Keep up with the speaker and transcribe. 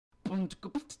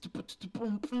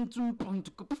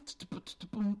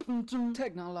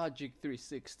Technologic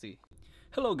 360.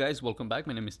 Hello guys, welcome back.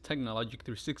 My name is Technologic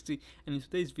 360 and in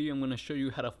today's video I'm going to show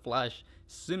you how to flash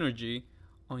synergy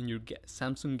on your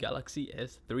Samsung Galaxy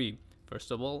S3. First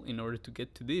of all, in order to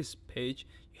get to this page,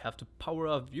 you have to power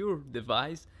off your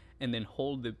device and then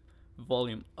hold the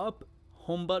volume up,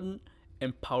 home button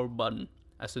and power button.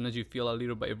 As soon as you feel a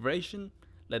little vibration,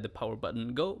 let the power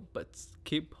button go, but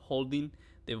keep holding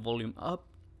the volume up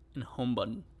and home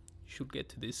button. You should get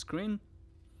to this screen.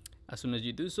 As soon as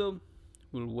you do so,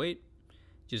 we'll wait.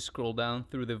 Just scroll down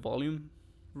through the volume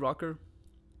rocker.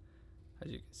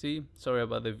 As you can see, sorry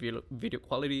about the video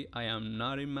quality. I am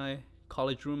not in my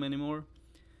college room anymore.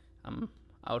 I'm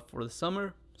out for the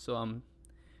summer, so I'm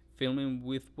filming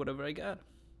with whatever I got.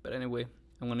 But anyway,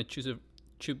 I'm gonna choose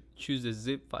the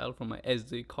zip file from my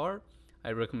SD card.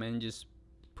 I recommend just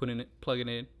plugging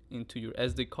it into your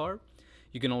SD card.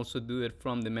 You can also do it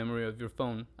from the memory of your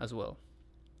phone as well.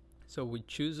 So we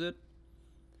choose it.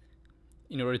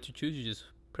 In order to choose, you just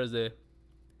press the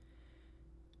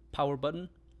power button.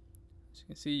 As you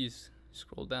can see, you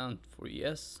scroll down for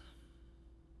yes.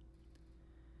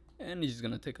 And it's just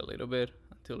gonna take a little bit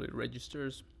until it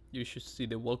registers. You should see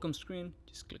the welcome screen.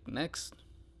 Just click next.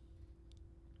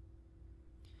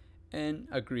 And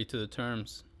agree to the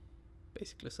terms.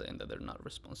 Basically saying that they're not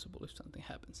responsible if something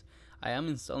happens. I am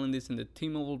installing this in the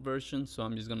T-Mobile version, so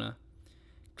I'm just gonna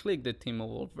click the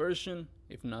T-Mobile version.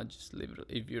 If not, just leave it.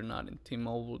 If you're not in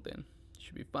T-Mobile, then it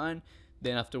should be fine.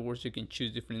 Then afterwards you can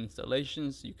choose different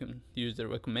installations. You can use the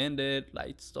recommended,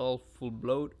 light install, full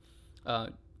bloat.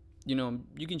 You know,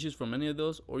 you can choose from any of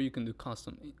those, or you can do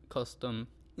custom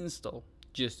install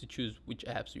just to choose which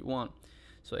apps you want.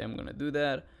 So I'm gonna do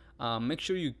that. Make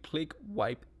sure you click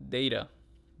wipe data.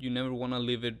 You never want to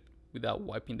leave it without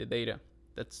wiping the data.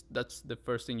 That's the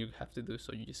first thing you have to do.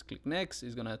 So you just click next.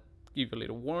 It's gonna give you a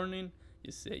little warning.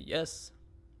 You say yes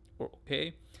or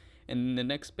okay, and in the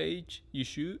next page you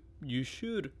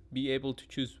should be able to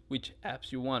choose which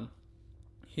apps you want.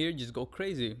 Here, just go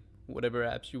crazy. Whatever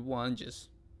apps you want, just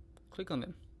click on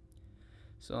them.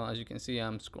 So as you can see,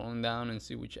 I'm scrolling down and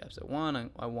see which apps I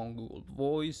want. I want Google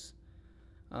Voice.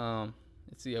 Let's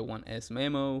see, I want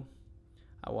S-Memo.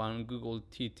 I want Google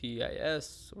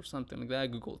TTIS or something like that,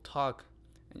 Google Talk,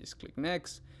 and just click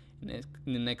next. In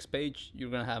the next page, you're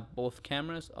gonna have both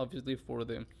cameras, obviously for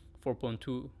the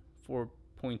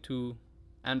 4.2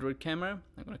 Android camera.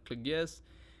 I'm gonna click yes.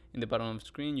 In the bottom of the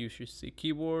screen, you should see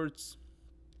keyboards.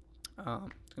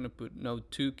 I'm gonna put Note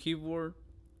 2 keyboard,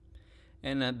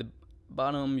 and at the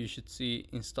bottom you should see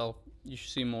install. You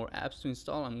should see more apps to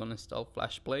install. I'm gonna install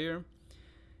Flash Player,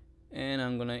 and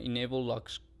I'm gonna enable lock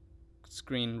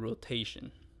screen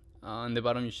rotation. On the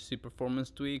bottom you should see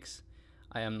performance tweaks.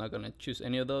 I am not gonna choose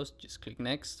any of those. Just click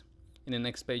next. In the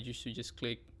next page you should just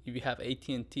click, if you have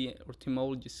at&t or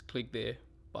T-Mobile, just click the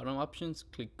bottom options,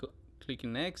 click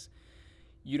next.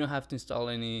 You don't have to install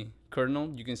any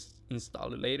kernel, you can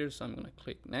install it later. So I'm gonna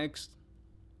click next,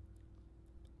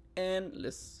 and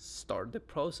let's start the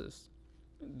process.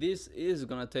 This is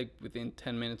gonna take within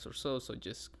 10 minutes or so, so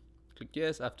just click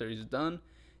yes. After it's done,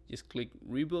 just click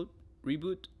reboot.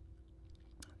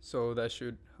 So that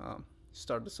should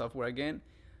start the software again.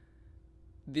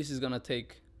 This is gonna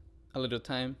take a little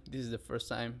time. This is the first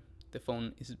time the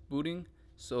phone is booting,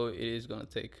 so it is gonna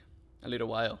take a little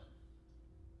while,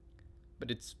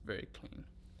 but it's very clean.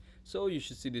 So you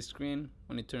should see the screen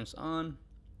when it turns on.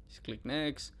 Just click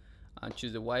next.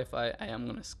 Choose the Wi-Fi. I am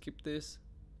gonna skip this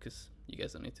because you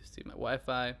guys don't need to see my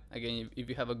Wi-Fi. Again, if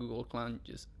you have a Google account,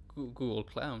 just Google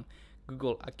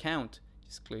account,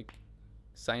 just click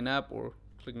sign up or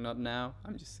click not now.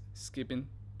 I'm just skipping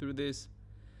through this.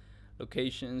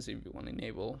 Locations, if you want to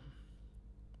enable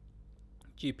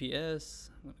GPS,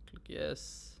 I'm gonna click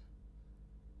yes,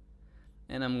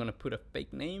 and I'm gonna put a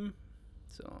fake name.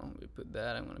 So we put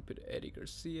that. I'm gonna put Eddie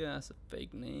Garcia as a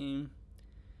fake name,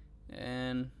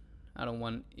 and I don't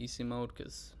want easy mode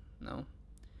because no.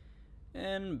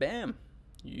 And bam,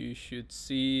 you should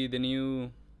see the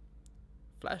new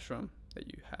flash ROM that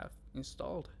you have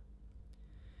installed.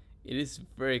 It is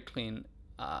very clean.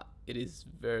 It is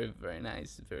very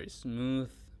nice, very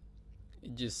smooth.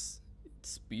 It's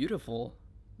beautiful.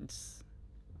 It's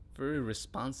very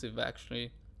responsive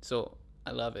actually, so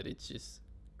I love it. It's just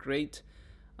great.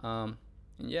 And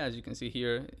yeah, as you can see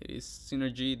here, it is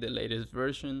Synergy, the latest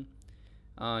version.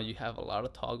 You have a lot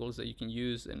of toggles that you can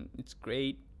use, and it's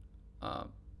great. As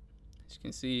you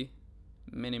can see,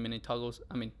 many toggles.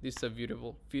 I mean, this is a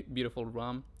beautiful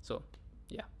ROM. So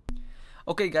yeah.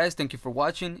 Okay guys, thank you for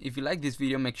watching. If you like this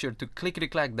video, make sure to click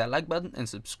that like button and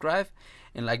subscribe,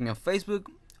 and like me on Facebook.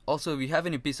 Also, if you have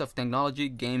any piece of technology,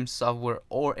 game, software,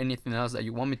 or anything else that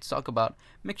you want me to talk about,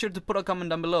 make sure to put a comment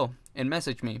down below and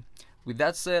message me. With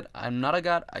that said, I'm not a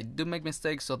god, I do make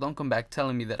mistakes, so don't come back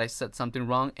telling me that I said something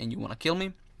wrong and you wanna kill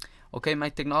me. Okay, my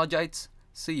technologites,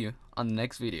 see you on the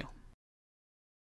next video.